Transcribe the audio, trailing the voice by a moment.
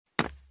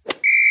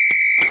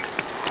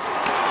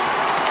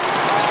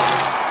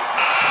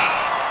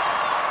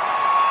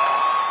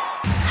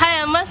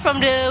from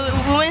the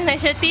women's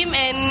national team,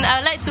 and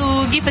I'd like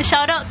to give a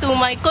shout out to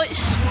my coach,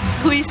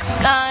 who is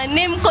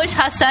named Coach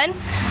Hassan.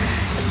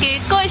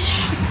 Okay, Coach,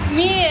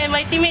 me and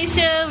my teammates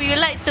here, we would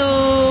like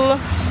to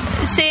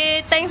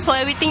say thanks for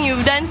everything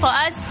you've done for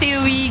us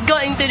till we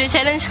got into the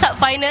Challenge Cup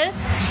final.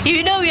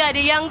 Even though we are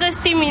the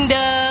youngest team in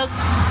the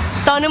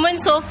tournament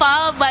so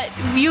far, but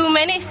you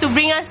managed to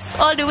bring us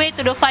all the way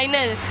to the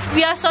final.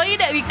 We are sorry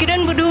that we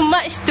couldn't do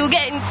much to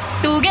get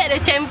the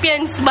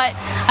champions, but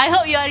I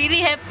hope you are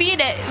really happy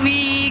that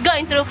we got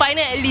into the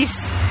final at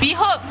least. We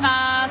hope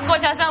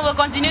Coach Hassan will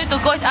continue to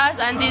coach us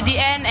until the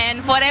end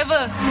and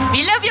forever.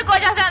 We love you,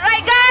 Coach Hassan,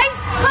 right guys?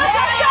 Coach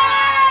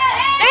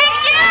Hassan! Thank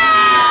you!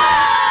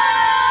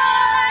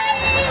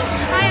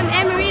 Hi, I'm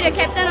Emery, the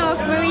captain of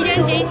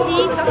Meridian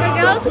JC Soccer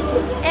Girls,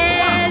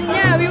 and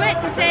yeah, we went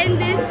to send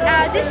this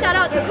shout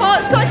out to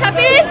Coach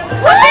Hafiz,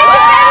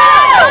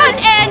 Coach,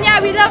 and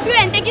yeah, we love you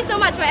and thank you so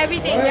much for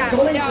everything. Yeah,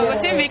 we're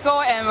Team Vico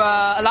and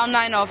we're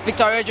alumni of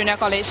Victoria Junior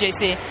College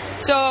JC.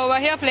 So we're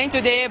here playing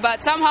today,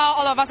 but somehow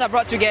all of us are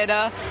brought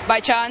together by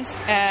chance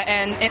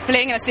and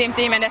playing in the same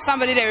team. And there's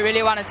somebody that we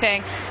really want to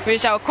thank, which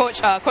is our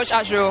coach, Coach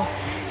Azrul.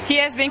 He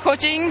has been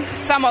coaching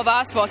some of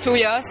us for 2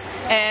 years,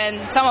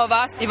 and some of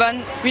us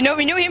even we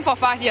knew him for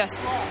 5 years.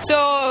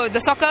 So the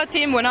soccer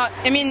team will not.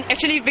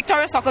 Actually,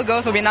 Victoria Soccer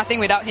Girls will be nothing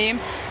without him.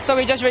 So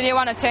we just really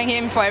want to thank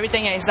him for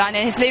everything that he's done,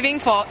 and he's leaving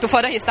to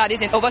further his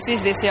studies in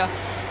overseas this year.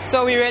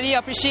 So we really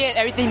appreciate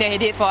everything that he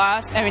did for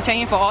us, and we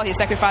thank him for all his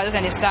sacrifices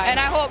and his time. And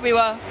I hope we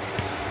will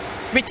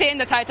retain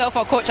the title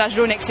for Coach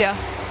Azrul next year.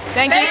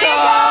 Thank you,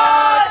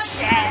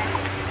 Coach.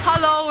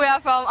 Hello, we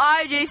are from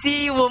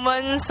RJC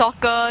Women's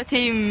Soccer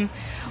Team.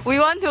 We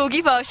want to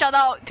give a shout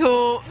out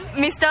to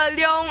Mr.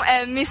 Leong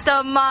and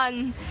Mr.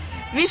 Man.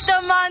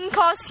 Mr. Man,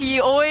 cause he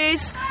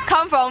always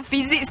come from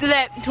physics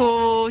lab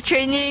to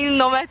training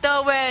no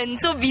matter when,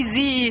 so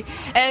busy.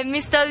 And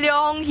Mr.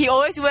 Leong, he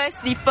always wears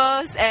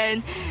slippers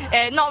and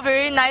not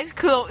very nice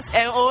clothes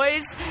and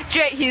always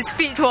drag his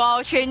feet to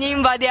our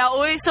training, but they are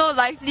always so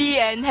lively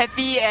and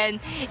happy and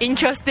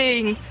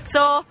interesting.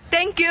 So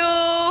thank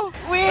you.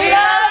 We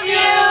love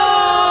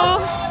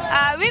you.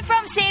 We're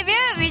from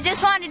Xavier. We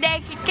just want to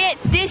dedicate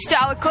this to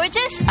our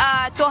coaches,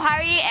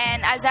 Tohari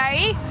and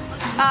Azari.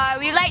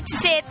 We'd like to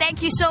say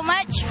thank you so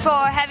much for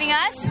having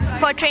us,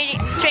 for train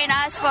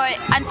us for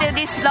until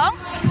this long,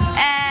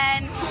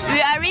 and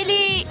we are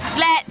really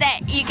glad that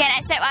you can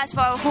accept us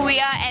for who we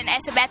are and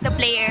as a better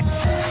player.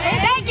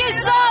 Thank you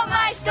so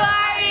much,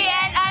 Tohari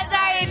and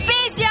Azari.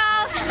 Peace,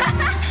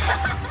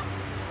 y'all.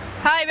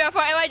 Hi, we are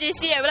from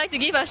NYJC and we'd like to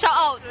give a shout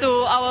out to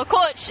our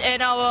coach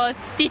and our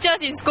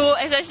teachers in school,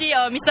 especially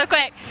Mr.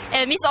 Quack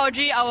and Miss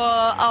Audrey,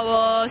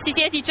 our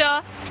CCA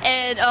teacher,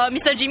 and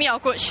Mr. Jimmy, our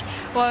coach.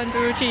 1,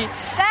 2, 3.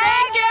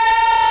 Thank you!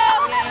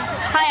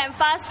 Hi, I'm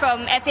Faz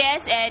from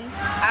FAS and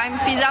I'm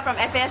Fiza from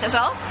FAS as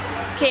well.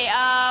 Okay,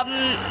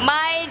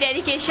 my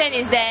dedication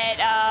is that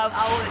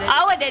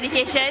our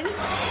dedication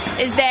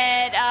is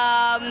that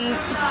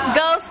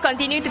girls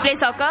continue to play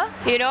soccer.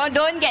 You know,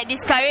 don't get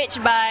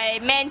discouraged by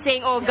men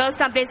saying, "Oh, girls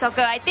can't play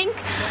soccer." I think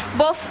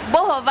both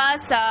of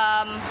us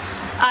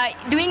are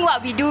doing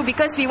what we do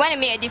because we want to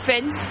make a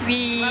difference.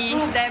 We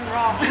prove them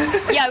wrong.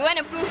 Yeah, we want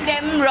to prove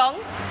them wrong.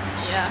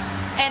 Yeah,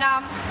 and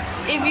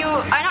if you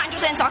are not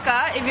interested in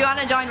soccer, if you want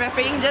to join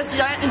refereeing, just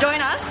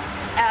join us.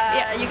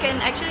 You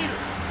can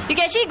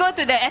actually go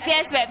to the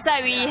FAS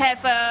website. We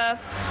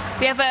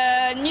have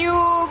a new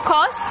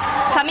course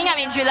coming up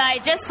in July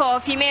just for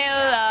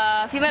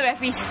female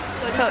referees.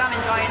 So come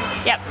and join.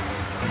 Yep.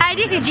 Hi,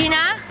 this is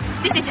Gina.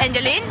 This is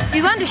Angeline.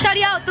 We want to shout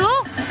you out to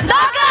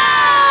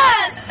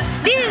Dockers!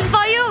 This is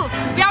for you.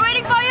 We are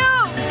waiting for you.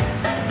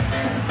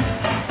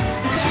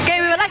 Okay,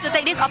 we would like to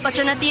take this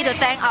opportunity to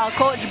thank our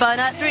coach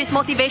Bernard. Through his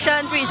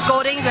motivation, through his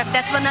scolding, we have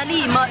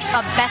definitely emerged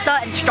a better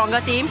and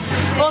stronger team.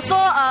 Also,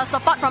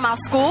 support from our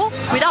school.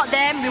 Without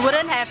them, we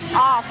wouldn't have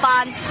all our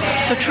funds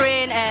to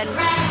train and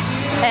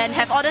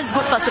have all these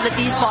good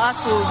facilities for us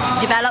to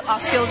develop our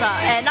skills.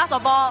 And last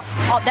of all,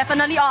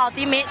 definitely all our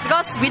teammates,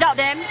 because without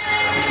them,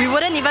 we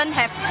wouldn't even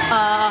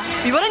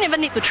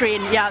need to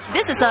train. Yeah,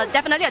 this is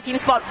definitely a team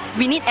sport.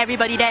 We need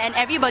everybody there, and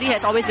everybody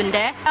has always been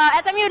there.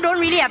 SMU don't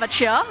really have a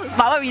cheer,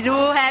 but what we do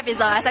have is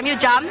a SMU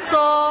jump.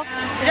 So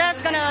we're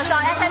just gonna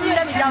shout SMU,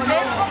 then we jump.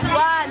 Okay?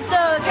 1,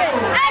 2, 3.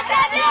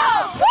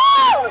 SMU!